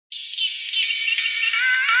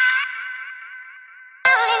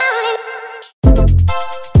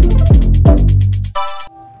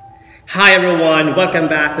Hi everyone, welcome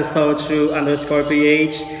back to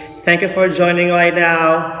SoTrue_PH. Thank you for joining right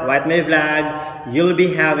now. Right my vlog, you'll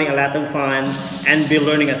be having a lot of fun and be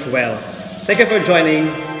learning as well. Thank you for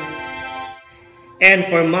joining. And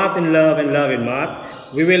for Math in Love and Love in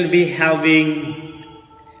Math, we will be having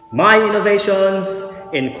my innovations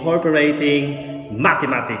incorporating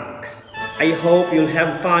mathematics. I hope you'll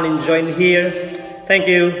have fun enjoying here. Thank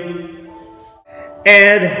you.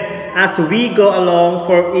 And as we go along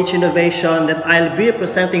for each innovation that I'll be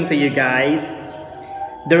presenting to you guys,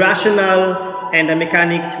 the rationale and the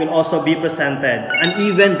mechanics will also be presented, and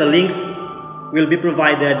even the links will be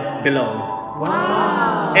provided below.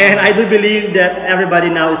 Wow! And I do believe that everybody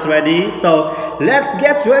now is ready, so let's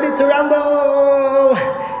get ready to rumble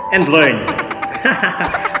and learn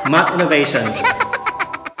math innovations.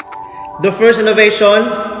 The first innovation,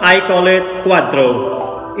 I call it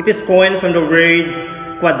quadro. It is coined from the words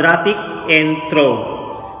quadratic and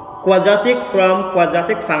throw. Quadratic from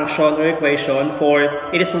quadratic function or equation, for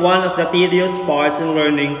it is one of the tedious parts in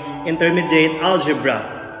learning intermediate algebra.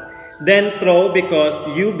 Then throw because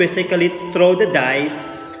you basically throw the dice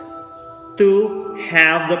to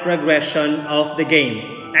have the progression of the game.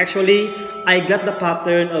 Actually, I got the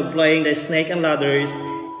pattern of playing the snake and ladders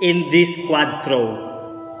in this quad throw.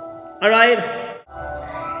 Alright?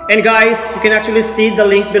 And guys, you can actually see the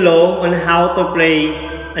link below on how to play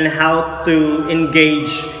and how to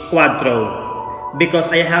engage quadro, because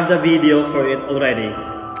I have the video for it already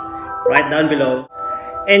right down below.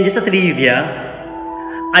 And just a trivia,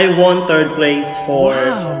 I won third place for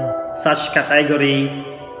such category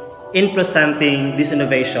in presenting this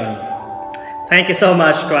innovation. Thank you so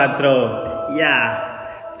much, quadro.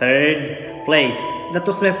 Yeah, third place. That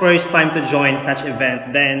was my first time to join such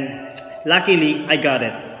event. Then luckily I got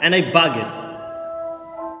it and I bagged it.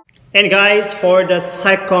 And guys, for the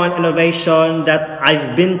second innovation that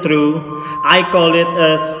I've been through, I call it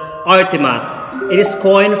as artimath. It is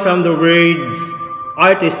coined from the words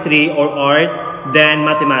artistry or art, then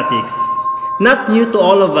mathematics. Not new to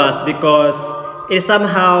all of us because it is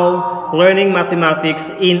somehow learning mathematics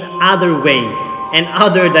in other way and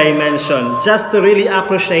other dimension, just to really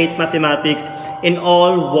appreciate mathematics in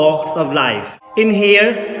all walks of life. In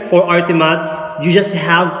here, for artimath, you just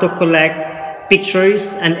have to collect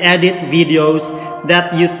pictures and edit videos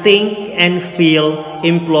that you think and feel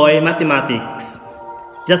employ mathematics.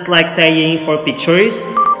 Just like saying for pictures,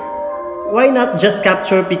 why not just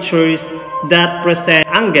capture pictures that present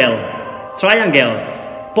angle, triangles,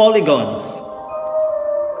 polygons,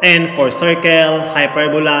 and for circle,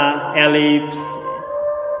 hyperbola, ellipse,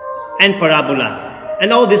 and parabola,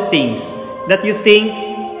 and all these things that you think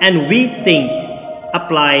and we think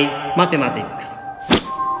apply mathematics.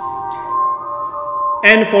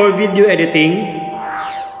 And for video editing,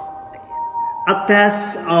 a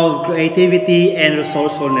test of creativity and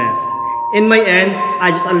resourcefulness. In my end, I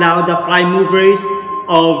just allow the prime movers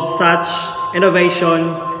of such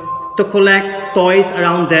innovation to collect toys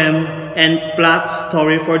around them and plot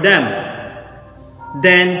story for them.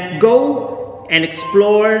 Then go and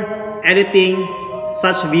explore editing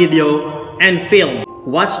such video and film.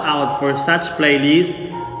 Watch out for such playlists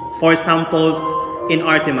for samples in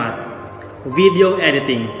artimath. Video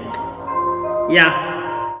editing. Yeah.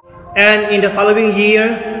 And in the following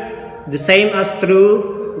year, the same as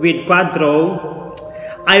true with quadro,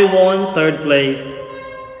 I won third place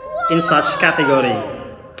in such category.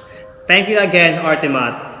 Thank you again,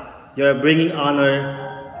 artimath. You're bringing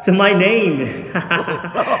honor to my name.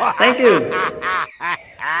 Thank you.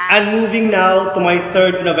 And moving now to my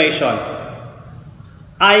third innovation.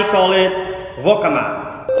 I call it vocamath.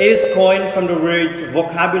 It is coined from the words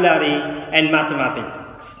vocabulary and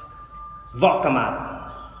mathematics. Vocamath.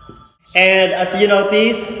 And as you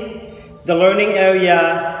notice, the learning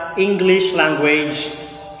area, English language,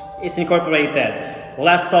 is incorporated.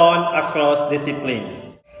 Lesson across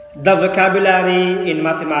discipline. The vocabulary in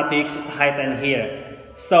mathematics is heightened here.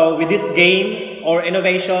 So with this game or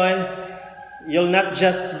innovation, you'll not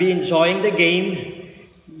just be enjoying the game,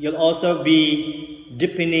 you'll also be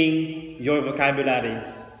deepening your vocabulary.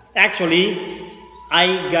 Actually,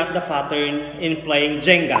 I got the pattern in playing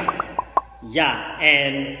Jenga. Yeah,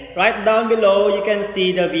 and right down below you can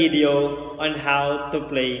see the video on how to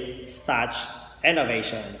play such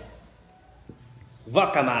innovation.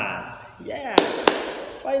 Vocamath. Yeah,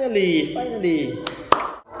 finally.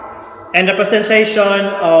 And the presentation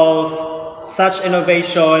of such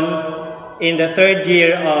innovation in the third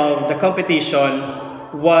year of the competition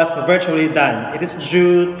was virtually done. It is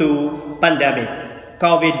due to pandemic,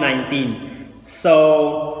 COVID-19.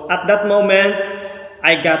 So at that moment,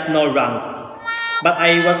 I got no rank. But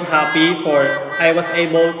I was happy for I was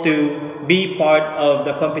able to be part of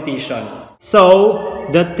the competition. So,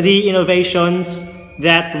 the 3 innovations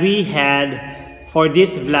that we had for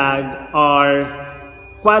this vlog are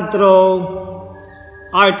Quadro,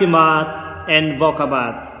 Artimat, and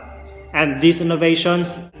Vocamat. And these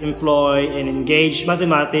innovations employ and engage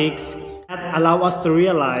mathematics that allow us to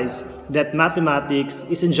realize that mathematics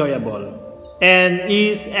is enjoyable and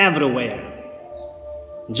is everywhere.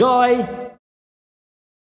 Joy!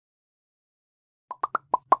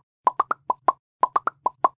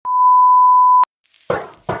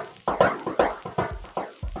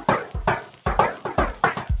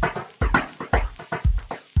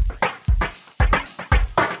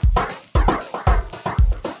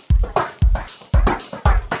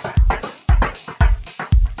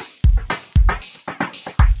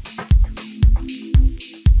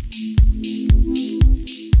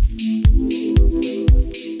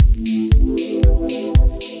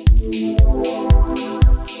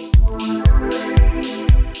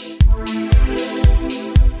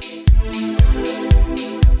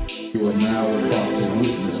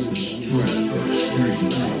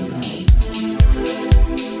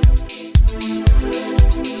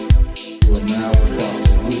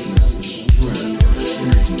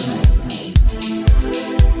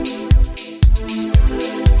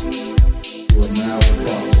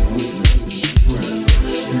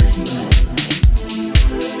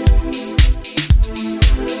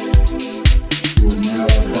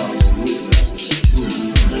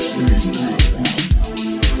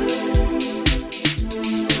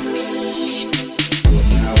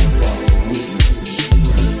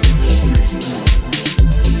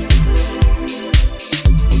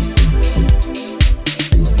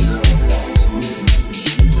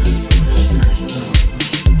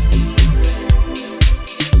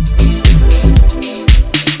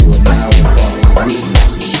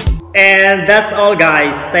 And that's all,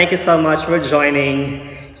 guys. Thank you so much for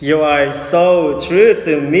joining. You are so true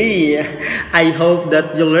to me. I hope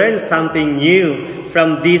that you learned something new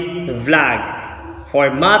from this vlog. For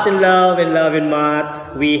Math in Love and Love in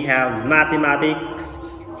Math, we have mathematics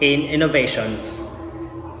in innovations.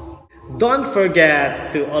 Don't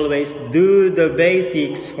forget to always do the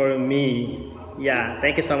basics for me. Yeah,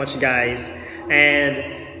 thank you so much, guys.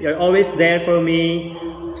 And you're always there for me,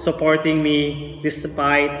 supporting me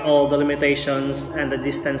despite all the limitations and the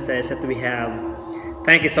distances that we have.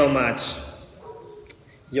 Thank you so much.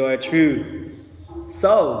 You are true.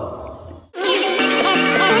 So